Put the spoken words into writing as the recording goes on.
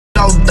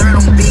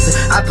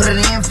I put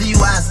it in for you,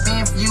 I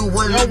stand for you.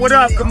 Yo, what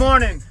up? Good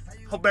morning.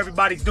 Hope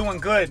everybody's doing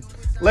good.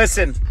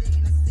 Listen,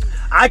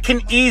 I can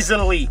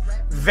easily,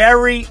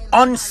 very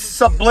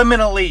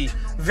unsubliminally,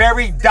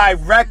 very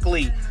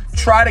directly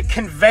try to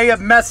convey a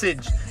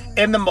message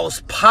in the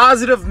most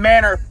positive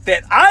manner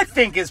that I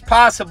think is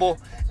possible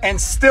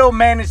and still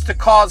manage to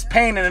cause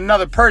pain in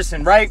another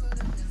person, right?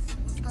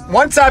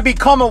 Once I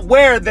become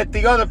aware that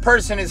the other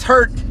person is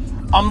hurt,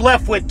 I'm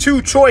left with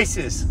two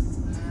choices.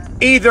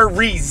 Either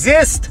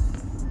resist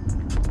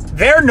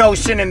their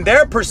notion and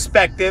their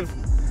perspective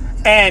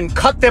and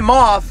cut them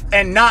off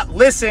and not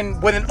listen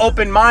with an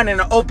open mind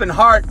and an open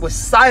heart, with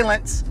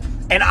silence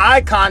and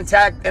eye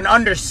contact and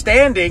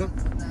understanding,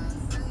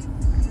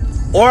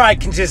 or I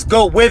can just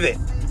go with it.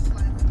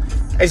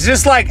 It's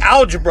just like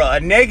algebra. A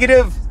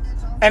negative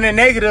and a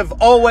negative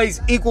always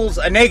equals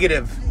a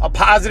negative. A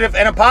positive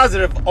and a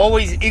positive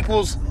always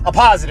equals a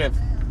positive.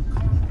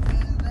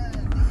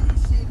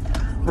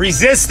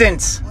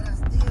 Resistance,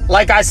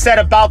 like I said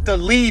about the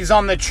leaves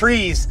on the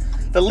trees.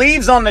 The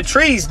leaves on the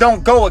trees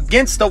don't go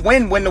against the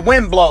wind when the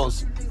wind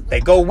blows.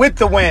 They go with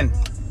the wind.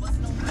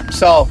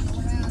 So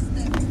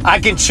I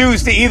can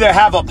choose to either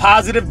have a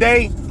positive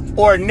day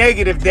or a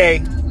negative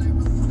day